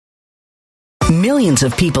Millions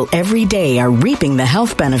of people every day are reaping the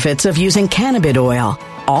health benefits of using cannabis oil,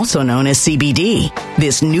 also known as CBD.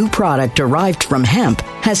 This new product derived from hemp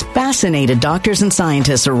has fascinated doctors and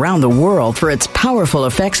scientists around the world for its powerful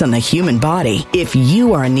effects on the human body. If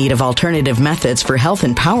you are in need of alternative methods for health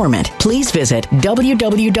empowerment, please visit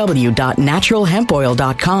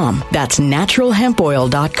www.naturalhempoil.com. That's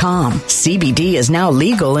naturalhempoil.com. CBD is now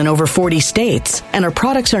legal in over 40 states, and our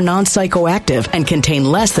products are non-psychoactive and contain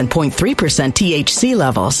less than 0.3% THC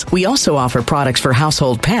levels. We also offer products for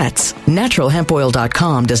household pets.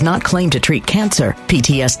 Naturalhempoil.com does not claim to treat cancer,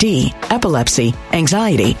 PTSD, epilepsy,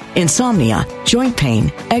 anxiety, insomnia, joint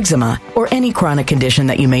pain, eczema, or any chronic condition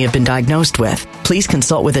that you may have been diagnosed with. Please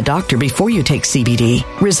consult with a doctor before you take CBD.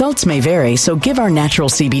 Results may vary, so give our natural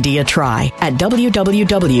CBD a try at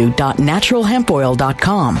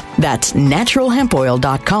www.naturalhempoil.com. That's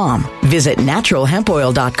naturalhempoil.com. Visit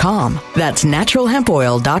naturalhempoil.com. That's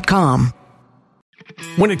naturalhempoil.com.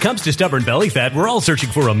 When it comes to stubborn belly fat, we're all searching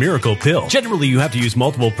for a miracle pill. Generally, you have to use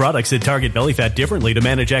multiple products that target belly fat differently to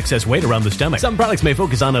manage excess weight around the stomach. Some products may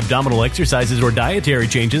focus on abdominal exercises or dietary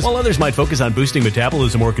changes, while others might focus on boosting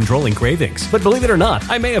metabolism or controlling cravings. But believe it or not,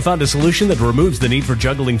 I may have found a solution that removes the need for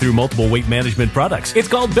juggling through multiple weight management products. It's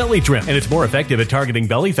called Belly Trim, and it's more effective at targeting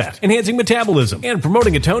belly fat, enhancing metabolism, and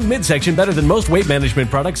promoting a toned midsection better than most weight management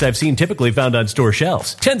products I've seen typically found on store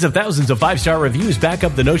shelves. Tens of thousands of 5-star reviews back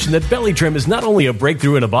up the notion that Belly Trim is not only a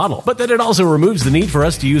breakthrough in a bottle, but that it also removes the need for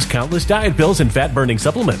us to use countless diet pills and fat-burning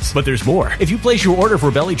supplements. But there's more. If you place your order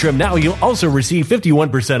for Belly Trim now, you'll also receive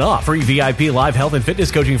 51% off, free VIP live health and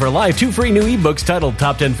fitness coaching for life, 2 free new ebooks titled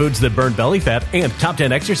Top 10 Foods That Burn Belly Fat and Top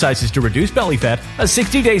 10 Exercises to Reduce Belly Fat, a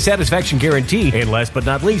 60-day satisfaction guarantee, and last but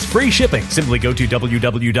not least, free shipping. Simply go to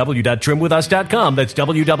www.trimwithus.com. That's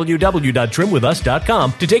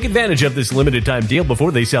www.trimwithus.com to take advantage of this limited time deal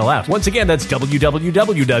before they sell out. Once again, that's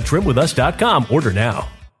www.trimwithus.com. Order now.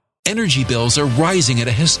 Energy bills are rising at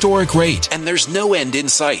a historic rate, and there's no end in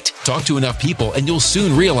sight. Talk to enough people, and you'll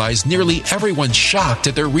soon realize nearly everyone's shocked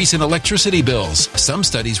at their recent electricity bills. Some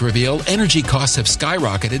studies reveal energy costs have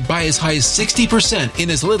skyrocketed by as high as 60%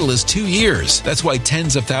 in as little as 2 years. That's why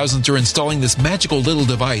tens of thousands are installing this magical little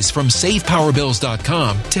device from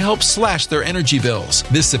SavePowerBills.com to help slash their energy bills.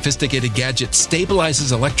 This sophisticated gadget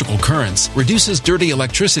stabilizes electrical currents, reduces dirty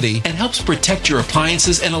electricity, and helps protect your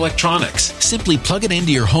appliances and electronics. Simply plug it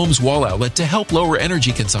into your home's wall outlet to help lower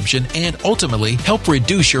energy consumption and ultimately help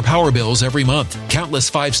reduce your power bills every month.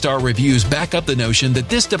 Countless 5-star reviews back up the notion that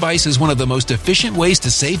this device is one of the most efficient ways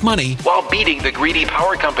to save money while beating the greedy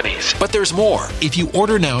power companies. But there's more. If you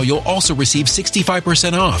order now, you'll also receive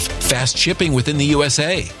 65% off, fast shipping within the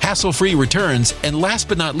USA, hassle-free returns, and last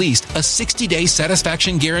but not least, a 60-day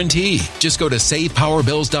satisfaction guarantee. Just go to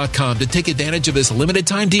SavePowerBills.com to take advantage of this limited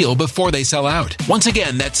time deal before they sell out. Once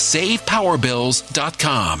again, that's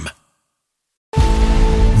SavePowerBills.com.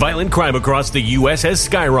 Violent crime across the U.S. has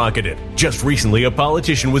skyrocketed. Just recently, a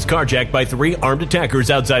politician was carjacked by 3 armed attackers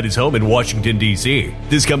outside his home in Washington, D.C.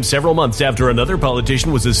 This comes several months after another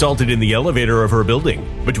politician was assaulted in the elevator of her building.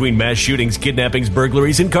 Between mass shootings, kidnappings,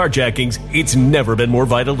 burglaries, and carjackings, it's never been more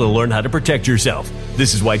vital to learn how to protect yourself.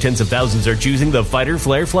 This is why tens of thousands are choosing the Fighter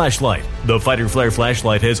Flare flashlight. The Fighter Flare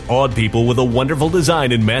flashlight has awed people with a wonderful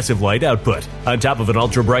design and massive light output. On top of an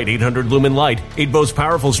ultra-bright 800-lumen light, it boasts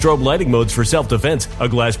powerful strobe lighting modes for self-defense, a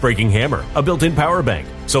glass-breaking hammer, a built-in power bank,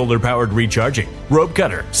 solar-powered recharging, rope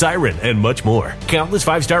cutter, siren, and much more. Countless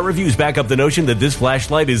 5-star reviews back up the notion that this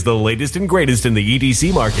flashlight is the latest and greatest in the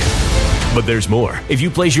EDC market. But there's more. If you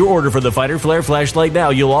place your order for the Fighter Flare flashlight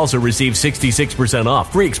now, you'll also receive 66%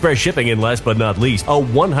 off, free express shipping, and last but not least, a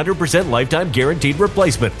 100% lifetime guaranteed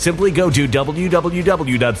replacement. Simply go to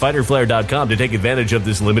www.fighterflare.com to take advantage of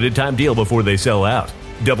this limited time deal before they sell out.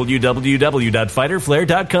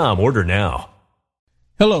 www.fighterflare.com. Order now.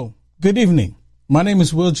 Hello. Good evening. My name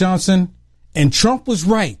is Will Johnson, and Trump was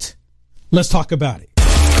right. Let's talk about it.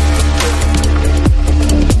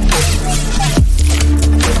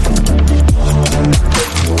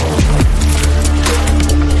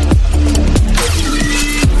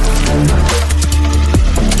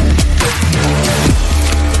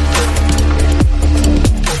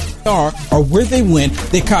 Or where they went,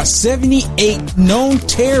 they caught 78 known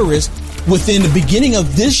terrorists within the beginning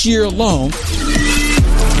of this year alone.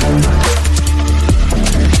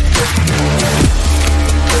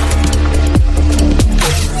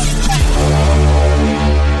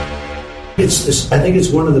 I think it's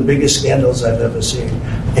one of the biggest scandals I've ever seen,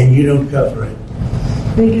 and you don't cover it.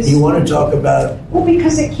 You want to talk about... Well,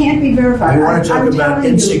 because it can't be verified. You want to talk about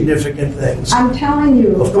insignificant things. I'm telling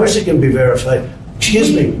you. Of course it can be verified.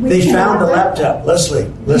 Excuse me, they found the laptop. Leslie.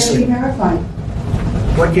 Can't be verified.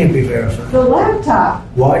 What can't be verified? The laptop.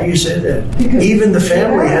 Why do you say that? Because even the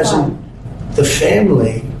family hasn't. The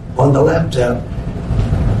family on the laptop.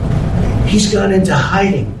 He's gone into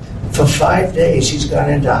hiding for 5 days. He's gone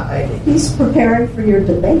into hiding. He's preparing for your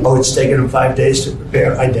debate. Oh, it's taken him 5 days to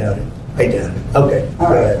prepare. I doubt it. Okay, go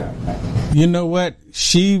ahead. You know what?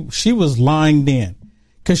 She was lying then,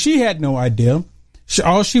 because she had no idea.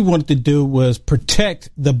 All she wanted to do was protect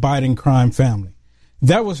the Biden crime family.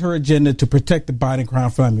 That was her agenda, to protect the Biden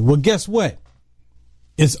crime family. Well, guess what?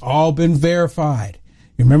 It's all been verified.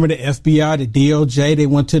 You remember the FBI, the DOJ, they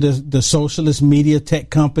went to the socialist media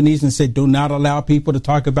tech companies and said, do not allow people to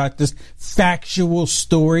talk about this factual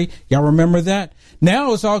story. Y'all remember that?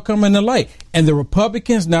 Now it's all coming to light. And the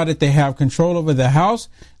Republicans, now that they have control over the House,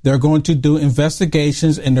 they're going to do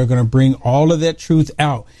investigations and they're going to bring all of that truth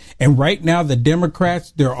out. And right now, the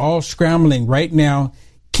Democrats, they're all scrambling right now,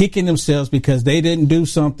 kicking themselves because they didn't do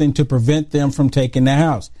something to prevent them from taking the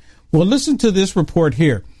House. Well, listen to this report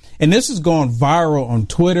here. And this has gone viral on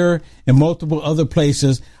Twitter and multiple other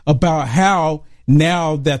places about how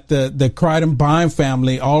now that the Crichton Biden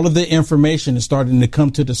family, all of the information is starting to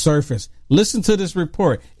come to the surface. Listen to this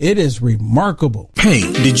report. It is remarkable. Hey,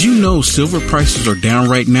 did you know silver prices are down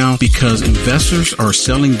right now because investors are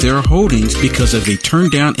selling their holdings because of a turn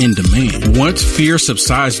down in demand? Once fear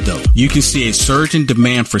subsides, though, you can see a surge in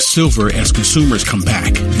demand for silver as consumers come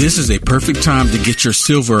back. This is a perfect time to get your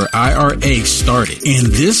silver IRA started.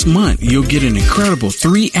 And this month, you'll get an incredible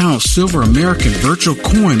 3-ounce silver American virtual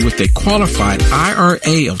coin with a qualified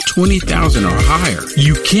IRA of $20,000 or higher.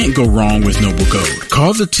 You can't go wrong with Noble Gold.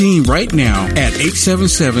 Call the team right now at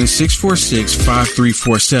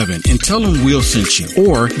 877-646-5347 and tell them Will sent you,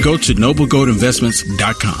 or go to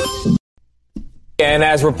noblegoldinvestments.com. And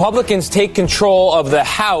as Republicans take control of the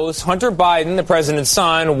House, Hunter Biden, the president's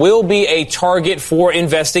son, will be a target for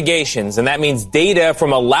investigations. And that means data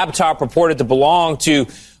from a laptop reported to belong to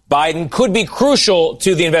Biden could be crucial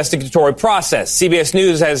to the investigatory process. CBS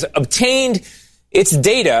News has obtained its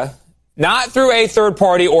data not through a third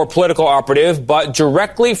party or political operative, but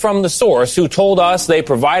directly from the source, who told us they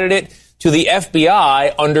provided it to the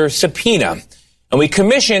FBI under subpoena. And we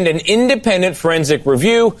commissioned an independent forensic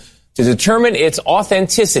review to determine its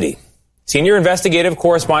authenticity. Senior investigative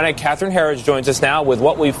correspondent Catherine Herridge joins us now with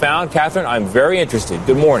what we found. Catherine, I'm very interested.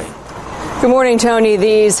 Good morning. Good morning, Tony.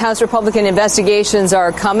 These House Republican investigations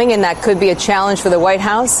are coming, and that could be a challenge for the White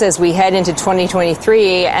House as we head into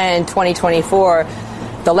 2023 and 2024.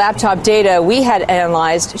 The laptop data we had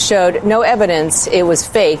analyzed showed no evidence it was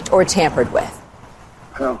faked or tampered with.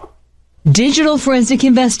 Oh. Digital forensic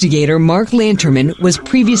investigator Mark Lanterman was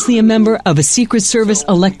previously a member of a Secret Service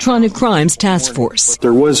electronic crimes task force.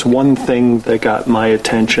 There was one thing that got my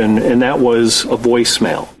attention, and that was a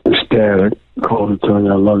voicemail. It's Dad. I called to tell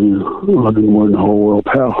you I love you. I love you more than the whole world,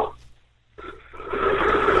 pal.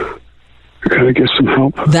 Can I get some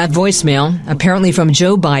help? That voicemail, apparently from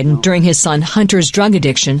Joe Biden during his son Hunter's drug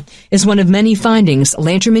addiction, is one of many findings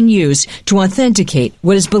Lanterman used to authenticate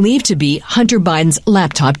what is believed to be Hunter Biden's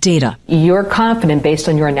laptop data. You're confident, based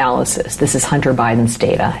on your analysis, this is Hunter Biden's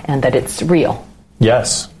data and that it's real?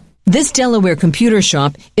 Yes. This Delaware computer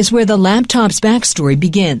shop is where the laptop's backstory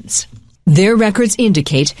begins. Their records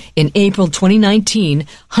indicate in April 2019,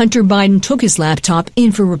 Hunter Biden took his laptop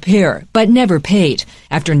in for repair, but never paid.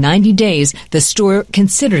 After 90 days, the store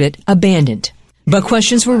considered it abandoned. But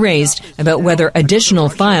questions were raised about whether additional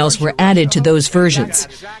files were added to those versions.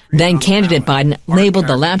 Then candidate Biden labeled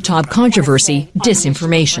the laptop controversy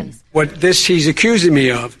disinformation. What he's accusing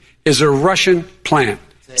me of is a Russian plant.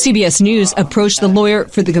 CBS News approached the lawyer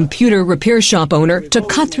for the computer repair shop owner to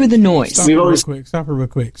cut through the noise. Stop it real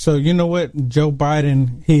quick. So you know what? Joe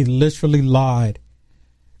Biden, he literally lied,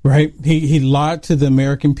 right? He lied to the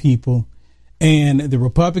American people, and the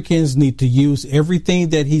Republicans need to use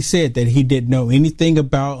everything that he said, that he didn't know anything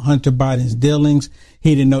about Hunter Biden's dealings.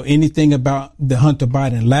 He didn't know anything about the Hunter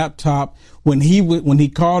Biden laptop. When he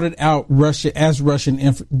called it out Russian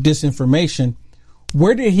disinformation,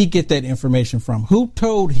 where did he get that information from? Who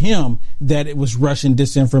told him that it was Russian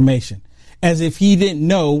disinformation? As if he didn't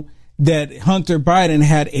know that Hunter Biden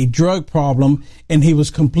had a drug problem and he was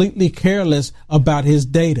completely careless about his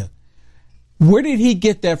data. Where did he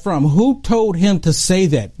get that from? Who told him to say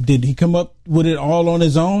that? Did he come up with it all on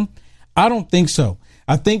his own? I don't think so.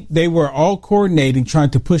 I think they were all coordinating, trying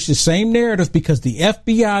to push the same narrative, because the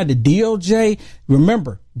FBI, the DOJ,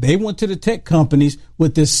 remember, they went to the tech companies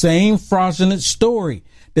with the same fraudulent story.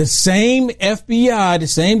 The same FBI, the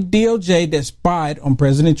same DOJ that spied on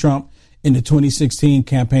President Trump in the 2016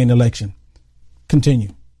 campaign election. Continue.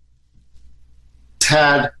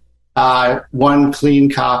 Had one clean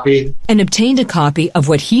copy. And obtained a copy of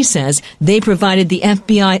what he says they provided the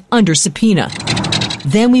FBI under subpoena.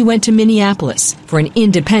 Then we went to Minneapolis for an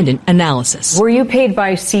independent analysis. Were you paid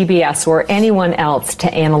by CBS or anyone else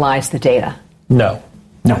to analyze the data? No.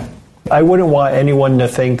 I wouldn't want anyone to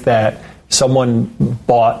think that someone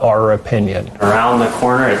bought our opinion. Around the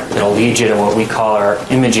corner, it'll lead you to what we call our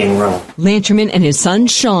imaging room. Lanterman and his son,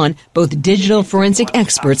 Sean, both digital forensic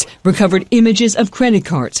experts, recovered images of credit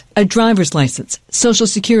cards, a driver's license, social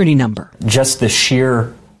security number. Just the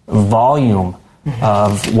sheer volume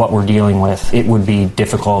of what we're dealing with, it would be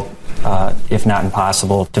difficult, if not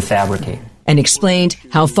impossible, to fabricate. And explained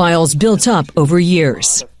how files built up over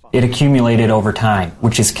years. It accumulated over time,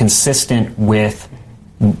 which is consistent with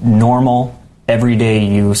normal, everyday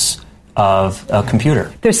use of a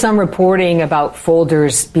computer. There's some reporting about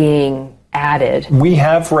folders being added. We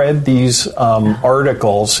have read these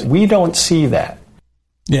articles. We don't see that.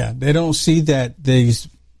 Yeah, they don't see that these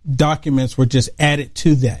documents were just added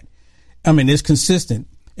to that. I mean, it's consistent.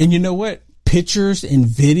 And you know what? Pictures and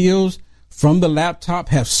videos from the laptop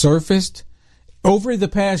have surfaced over the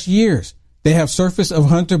past years. They have surfaced of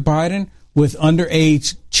Hunter Biden with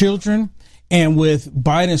underage children and with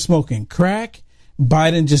Biden smoking crack,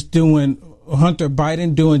 Hunter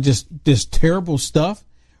Biden doing just this terrible stuff,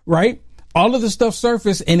 right? All of the stuff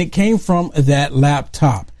surfaced and it came from that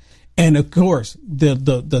laptop. And of course,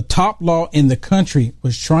 the top law in the country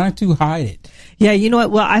was trying to hide it. Yeah, you know what?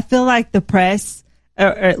 Well, I feel like the press, or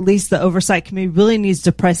at least the oversight committee, really needs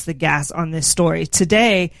to press the gas on this story.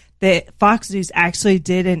 Today, the Fox News actually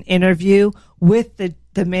did an interview with the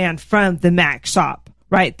man from the Mac shop,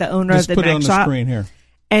 right? The owner of the Mac shop. Let's put it on the screen here.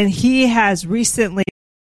 And he has recently...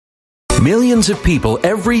 Millions of people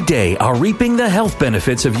every day are reaping the health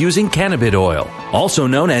benefits of using cannabis oil, also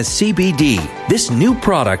known as CBD. This new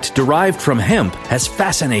product derived from hemp has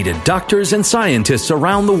fascinated doctors and scientists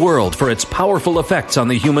around the world for its powerful effects on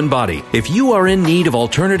the human body. If you are in need of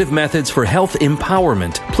alternative methods for health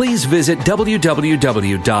empowerment, please visit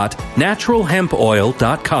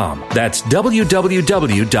www.naturalhempoil.com. That's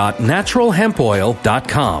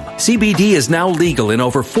www.naturalhempoil.com. CBD is now legal in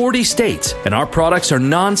over 40 states, and our products are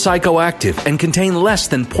non-psychoactive and contain less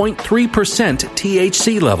than 0.3%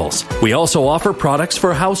 THC levels. We also offer products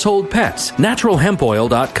for household pets.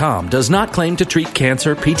 NaturalHempOil.com does not claim to treat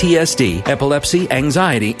cancer, PTSD, epilepsy,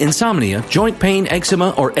 anxiety, insomnia, joint pain, eczema,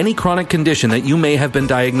 or any chronic condition that you may have been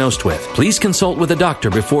diagnosed with. Please consult with a doctor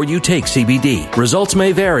before you take CBD. Results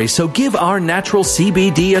may vary, so give our natural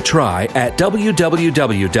CBD a try at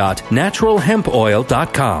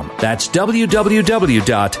www.naturalhempoil.com. That's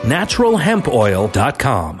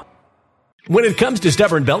www.naturalhempoil.com. When it comes to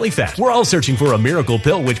stubborn belly fat, we're all searching for a miracle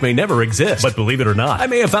pill which may never exist. But believe it or not, I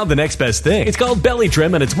may have found the next best thing. It's called Belly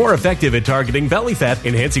Trim, and it's more effective at targeting belly fat,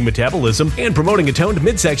 enhancing metabolism, and promoting a toned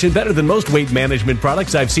midsection better than most weight management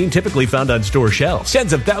products I've seen typically found on store shelves.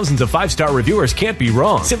 Tens of thousands of 5-star reviewers can't be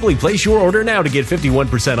wrong. Simply place your order now to get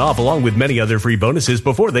 51% off along with many other free bonuses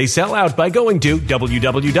before they sell out by going to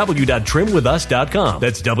www.trimwithus.com.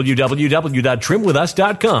 That's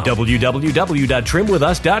www.trimwithus.com.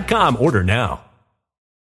 www.trimwithus.com. Order now.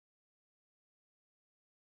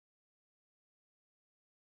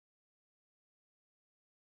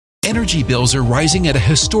 Energy bills are rising at a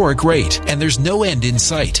historic rate, and there's no end in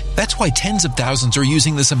sight. That's why tens of thousands are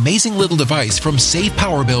using this amazing little device from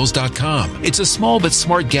SavePowerBills.com. It's a small but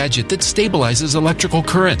smart gadget that stabilizes electrical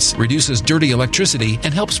currents, reduces dirty electricity,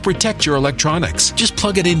 and helps protect your electronics. Just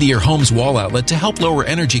plug it into your home's wall outlet to help lower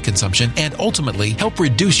energy consumption and ultimately help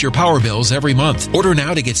reduce your power bills every month. Order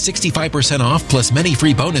now to get 65% off plus many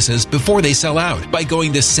free bonuses before they sell out by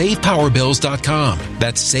going to SavePowerBills.com.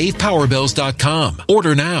 That's SavePowerBills.com.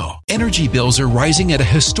 Order now. Energy bills are rising at a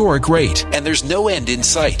historic rate, and there's no end in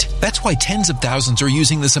sight. That's why tens of thousands are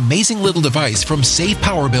using this amazing little device from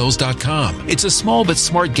SavePowerBills.com. It's a small but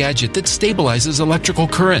smart gadget that stabilizes electrical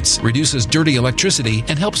currents, reduces dirty electricity,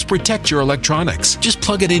 and helps protect your electronics. Just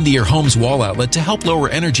plug it into your home's wall outlet to help lower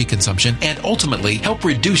energy consumption and ultimately help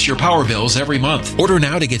reduce your power bills every month. Order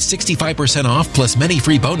now to get 65% off plus many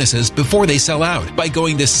free bonuses before they sell out by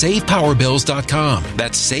going to SavePowerBills.com.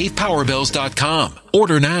 That's SavePowerBills.com.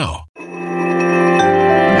 Order now.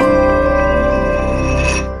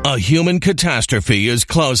 A human catastrophe is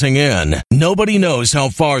closing in. Nobody knows how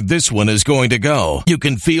far this one is going to go. You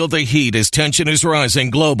can feel the heat as tension is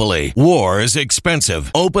rising globally. War is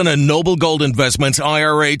expensive. Open a Noble Gold Investments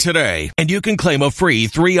IRA today, and you can claim a free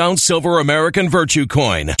 3-ounce silver American Virtue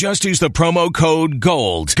coin. Just use the promo code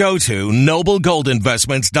GOLD. Go to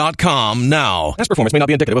noblegoldinvestments.com now. Past performance may not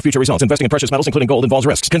be indicative of future results. Investing in precious metals, including gold, involves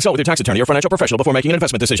risks. Consult with your tax attorney or financial professional before making an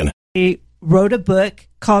investment decision. He wrote a book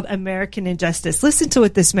called American Injustice. Listen to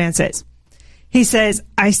what this man says. He says,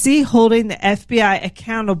 I see holding the FBI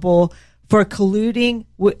accountable for colluding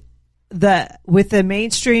with the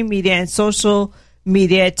mainstream media and social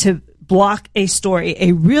media to block a story,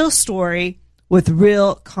 a real story with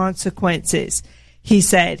real consequences. He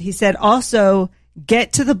said also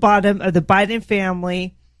get to the bottom of the Biden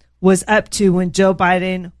family was up to when Joe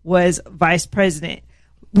Biden was vice president.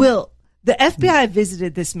 Will, the FBI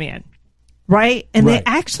visited this man, right? And they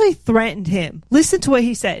actually threatened him. Listen to what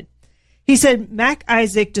he said. He said Mac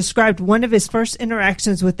Isaac described one of his first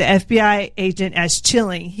interactions with the FBI agent as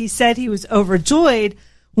chilling. He said he was overjoyed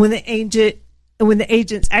when the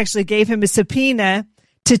agents actually gave him a subpoena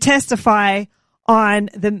to testify on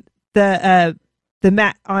about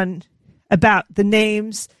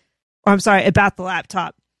the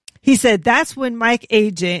laptop. He said that's when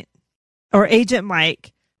Agent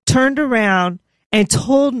Mike turned around and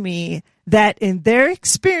told me that in their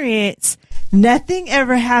experience, nothing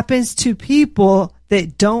ever happens to people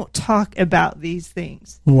that don't talk about these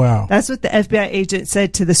things. Wow. That's what the FBI agent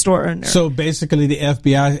said to the store owner. So basically the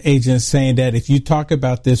FBI agent saying that if you talk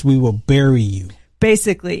about this, we will bury you.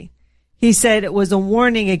 Basically, he said it was a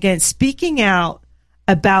warning against speaking out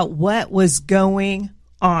about what was going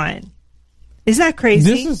on. Isn't that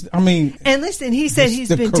crazy? And listen, he said he's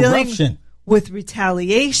been dealing with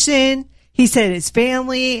retaliation. He said his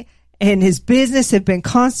family and his business have been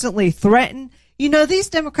constantly threatened. You know, these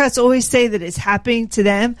Democrats always say that it's happening to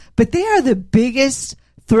them, but they are the biggest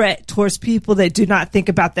threat towards people that do not think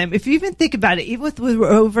about them. If you even think about it, even with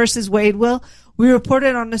Roe versus Wade, we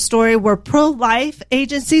reported on a story where pro-life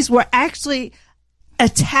agencies were actually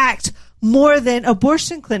attacked more than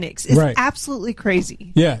abortion clinics. It's absolutely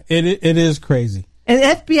crazy. Yeah, it is crazy. And the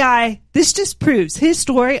FBI, this just proves, his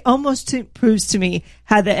story almost proves to me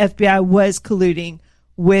how the FBI was colluding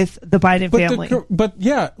with the Biden family.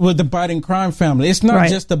 With the Biden crime family. It's not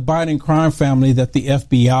just the Biden crime family that the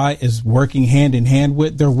FBI is working hand in hand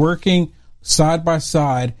with. They're working side by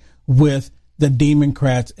side with the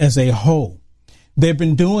Democrats as a whole. They've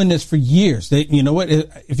been doing this for years. You know what?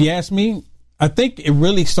 If you ask me, I think it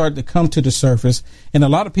really started to come to the surface, and a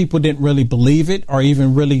lot of people didn't really believe it or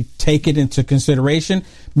even really take it into consideration.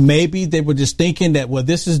 Maybe they were just thinking that, well,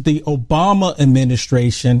 this is the Obama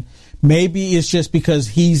administration. Maybe it's just because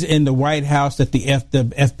he's in the White House that the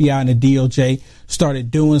FBI and the DOJ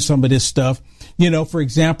started doing some of this stuff. You know, for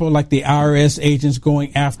example, like the IRS agents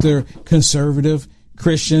going after conservative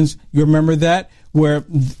Christians. You remember that? Where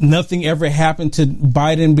nothing ever happened to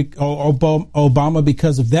Biden or Obama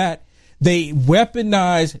because of that. They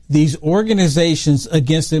weaponize these organizations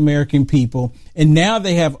against the American people, and now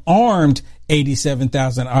they have armed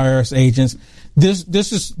 87,000 IRS agents. This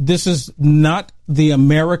is not the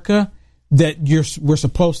America that we're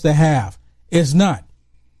supposed to have. It's not.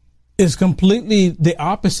 It's completely the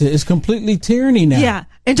opposite. It's completely tyranny now. Yeah,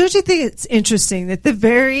 and don't you think it's interesting that the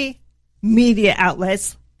very media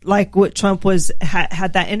outlets, like what Trump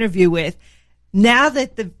had that interview with, now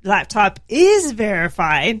that the laptop is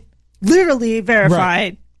verified, literally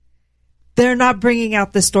verified, they're not bringing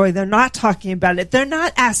out the story. They're not talking about it. They're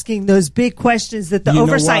not asking those big questions that the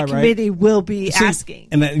Oversight Committee will be asking.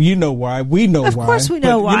 And you know why. We know why. Of course we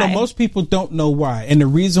know why. You know, most people don't know why. And the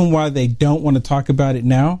reason why they don't want to talk about it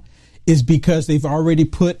now is because they've already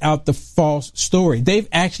put out the false story. They've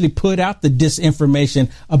actually put out the disinformation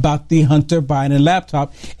about the Hunter Biden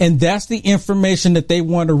laptop. And that's the information that they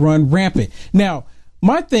want to run rampant. Now,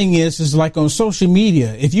 my thing is like on social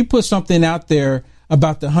media, if you put something out there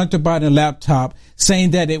about the Hunter Biden laptop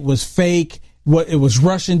saying that it was fake, it was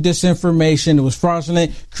Russian disinformation, it was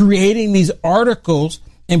fraudulent, creating these articles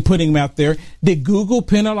and putting them out there, did Google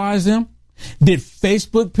penalize them? Did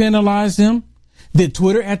Facebook penalize them? Did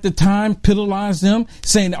Twitter at the time penalize them,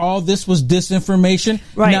 saying all this was disinformation?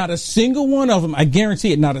 Right. Not a single one of them, I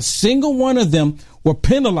guarantee it, not a single one of them were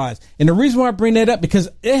penalized. And the reason why I bring that up, because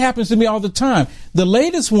it happens to me all the time. The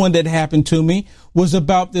latest one that happened to me was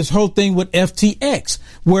about this whole thing with FTX,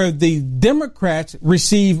 where the Democrats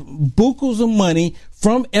received bukus of money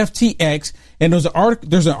from FTX. And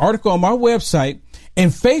there's an article on my website,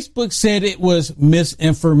 and Facebook said it was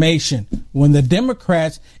misinformation, when the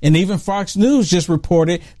Democrats and even Fox News just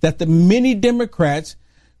reported that the many Democrats,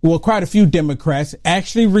 well, quite a few Democrats,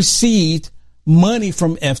 actually received money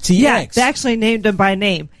from FTX. Yeah, they actually named them by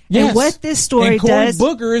name. Yes. And what this story and Cory does,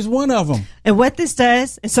 Booker is one of them. And what this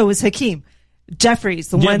does, and so is Hakeem Jeffries,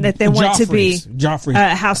 the one that they want to be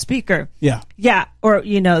House Speaker. Yeah, or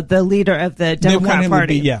the leader of the Democrat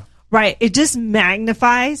Party. Right. It just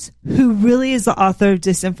magnifies who really is the author of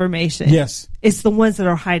disinformation. Yes. It's the ones that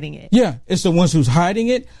are hiding it. Yeah. It's the ones who's hiding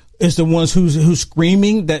it. is the ones who's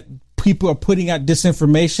screaming that people are putting out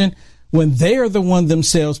disinformation when they are the one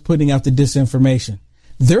themselves putting out the disinformation.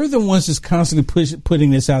 They're the ones that's constantly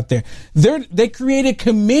putting this out there. They create a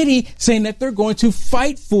committee saying that they're going to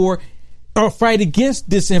fight against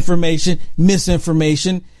disinformation,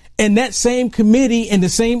 misinformation. And that same committee and the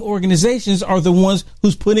same organizations are the ones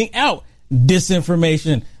who's putting out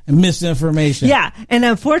disinformation and misinformation. Yeah. And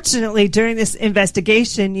unfortunately, during this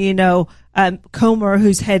investigation, Comer,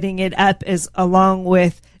 who's heading it up, is along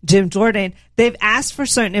with Jim Jordan. They've asked for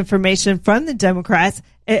certain information from the Democrats,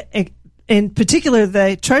 in particular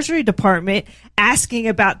the Treasury Department, asking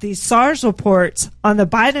about these SARS reports on the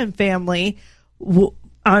Biden family,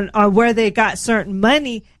 on where they got certain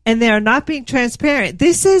money, and they are not being transparent.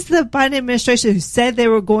 This is the Biden administration who said they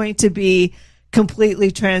were going to be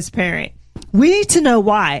completely transparent. We need to know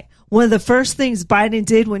why. One of the first things Biden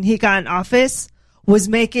did when he got in office was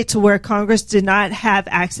make it to where Congress did not have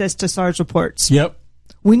access to SARS reports. Yep.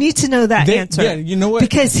 We need to know that answer. Yeah, you know what?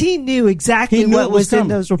 Because he knew exactly what was in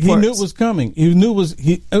those reports. He knew it was coming. He knew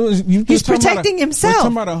he's protecting himself. We're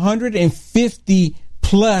talking about 150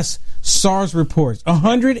 plus SARS reports.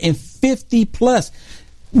 150 plus.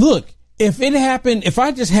 Look, if it happened, if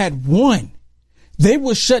I just had one, they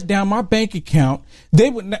would shut down my bank account. They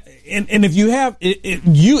would not, and if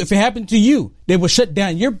if it happened to you, they would shut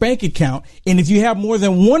down your bank account. And if you have more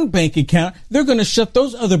than one bank account, they're going to shut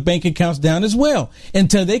those other bank accounts down as well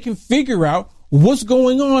until they can figure out what's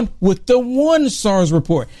going on with the one SARS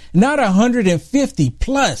report, not 150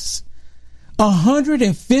 plus.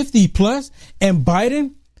 150 plus. And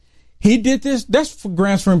Biden, he did this. That's for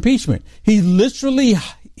grounds for impeachment. He literally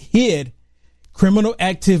hid criminal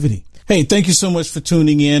activity. Hey, thank you so much for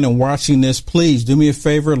tuning in and watching this. Please do me a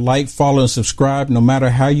favor, like, follow, and subscribe no matter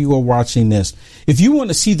how you are watching this. If you want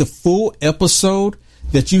to see the full episode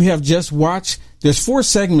that you have just watched, there's 4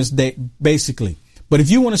 segments basically. But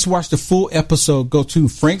if you want to watch the full episode, go to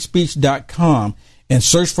frankspeech.com and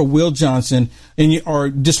search for Will Johnson, or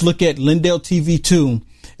just look at Lindell TV 2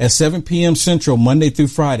 at 7 p.m. Central, Monday through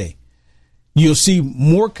Friday. You'll see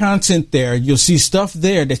more content there. You'll see stuff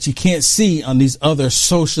there that you can't see on these other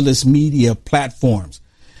socialist media platforms.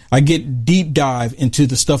 I get deep dive into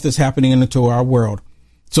the stuff that's happening into our world.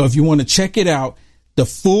 So if you want to check it out, the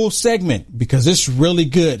full segment, because it's really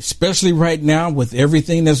good, especially right now with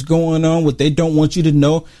everything that's going on, what they don't want you to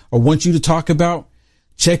know or want you to talk about,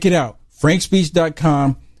 check it out.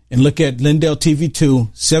 frankspeech.com and look at Lindell TV 2,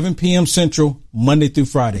 7 p.m. Central, Monday through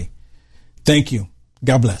Friday. Thank you.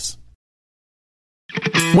 God bless.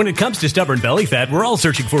 When it comes to stubborn belly fat, we're all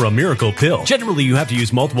searching for a miracle pill. Generally, you have to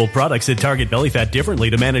use multiple products that target belly fat differently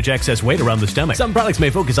to manage excess weight around the stomach. Some products may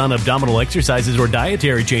focus on abdominal exercises or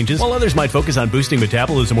dietary changes, while others might focus on boosting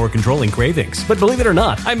metabolism or controlling cravings. But believe it or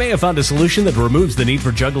not, I may have found a solution that removes the need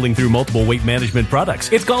for juggling through multiple weight management products.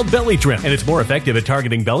 It's called Belly Trim, and it's more effective at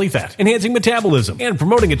targeting belly fat, enhancing metabolism, and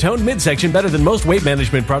promoting a toned midsection better than most weight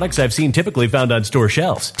management products I've seen typically found on store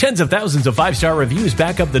shelves. Tens of thousands of 5-star reviews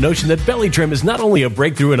back up the notion that Belly Trim is not only a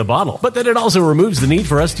breakthrough in a bottle, but that it also removes the need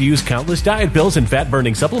for us to use countless diet pills and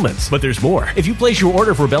fat-burning supplements. But there's more. If you place your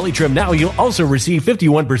order for Belly Trim now, you'll also receive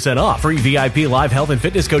 51% off, free VIP live health and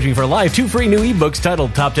fitness coaching for life, 2 free new ebooks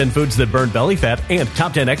titled Top 10 Foods That Burn Belly Fat and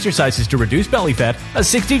Top 10 Exercises to Reduce Belly Fat, a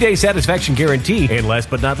 60-day satisfaction guarantee, and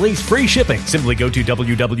last but not least, free shipping. Simply go to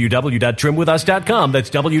www.trimwithus.com.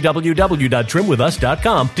 That's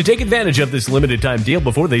www.trimwithus.com to take advantage of this limited time deal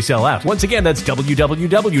before they sell out. Once again, that's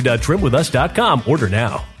www.trimwithus.com. Order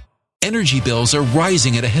now. Energy bills are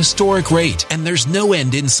rising at a historic rate, and there's no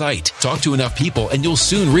end in sight. Talk to enough people, and you'll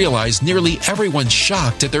soon realize nearly everyone's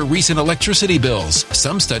shocked at their recent electricity bills.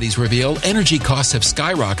 Some studies reveal energy costs have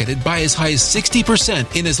skyrocketed by as high as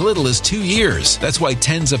 60% in as little as 2 years. That's why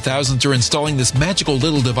tens of thousands are installing this magical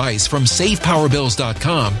little device from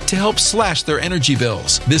SavePowerBills.com to help slash their energy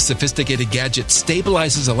bills. This sophisticated gadget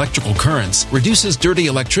stabilizes electrical currents, reduces dirty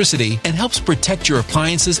electricity, and helps protect your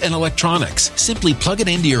appliances and electronics. Simply plug it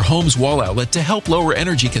into your home's wall outlet to help lower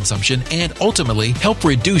energy consumption and ultimately help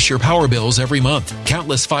reduce your power bills every month.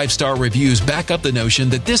 Countless 5-star reviews back up the notion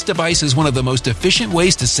that this device is one of the most efficient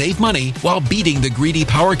ways to save money while beating the greedy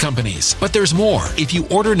power companies. But there's more. If you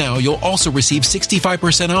order now, you'll also receive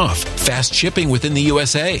 65% off, fast shipping within the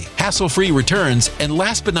USA, hassle-free returns, and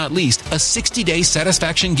last but not least, a 60-day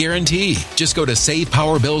satisfaction guarantee. Just go to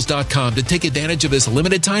SavePowerBills.com to take advantage of this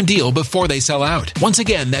limited time deal before they sell out. Once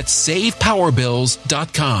again, that's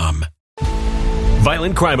SavePowerBills.com.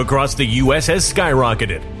 Violent crime across the U.S. has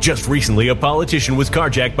skyrocketed. Just recently, a politician was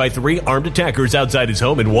carjacked by 3 armed attackers outside his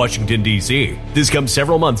home in Washington, D.C. This comes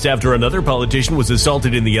several months after another politician was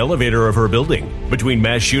assaulted in the elevator of her building. Between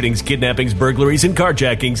mass shootings, kidnappings, burglaries, and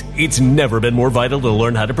carjackings, it's never been more vital to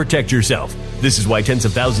learn how to protect yourself. This is why tens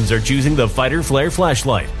of thousands are choosing the Fighter Flare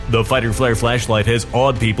flashlight. The Fighter Flare flashlight has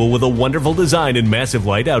awed people with a wonderful design and massive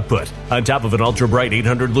light output. On top of an ultra-bright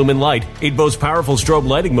 800 lumen light, it boasts powerful strobe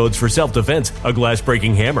lighting modes for self-defense, a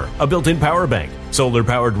glass-breaking hammer, a built-in power bank,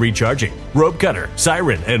 solar-powered recharging, rope cutter,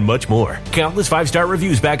 siren, and much more. Countless 5-star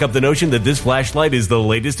reviews back up the notion that this flashlight is the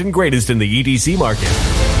latest and greatest in the EDC market.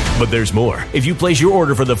 But there's more. If you place your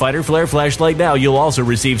order for the Fighter Flare flashlight now, you'll also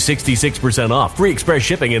receive 66% off, free express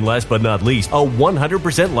shipping, and last but not least, a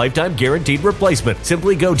 100% lifetime guaranteed replacement.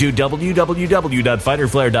 Simply go to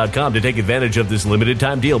www.fighterflare.com to take advantage of this limited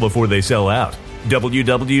time deal before they sell out.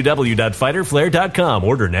 www.fighterflare.com.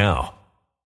 Order now.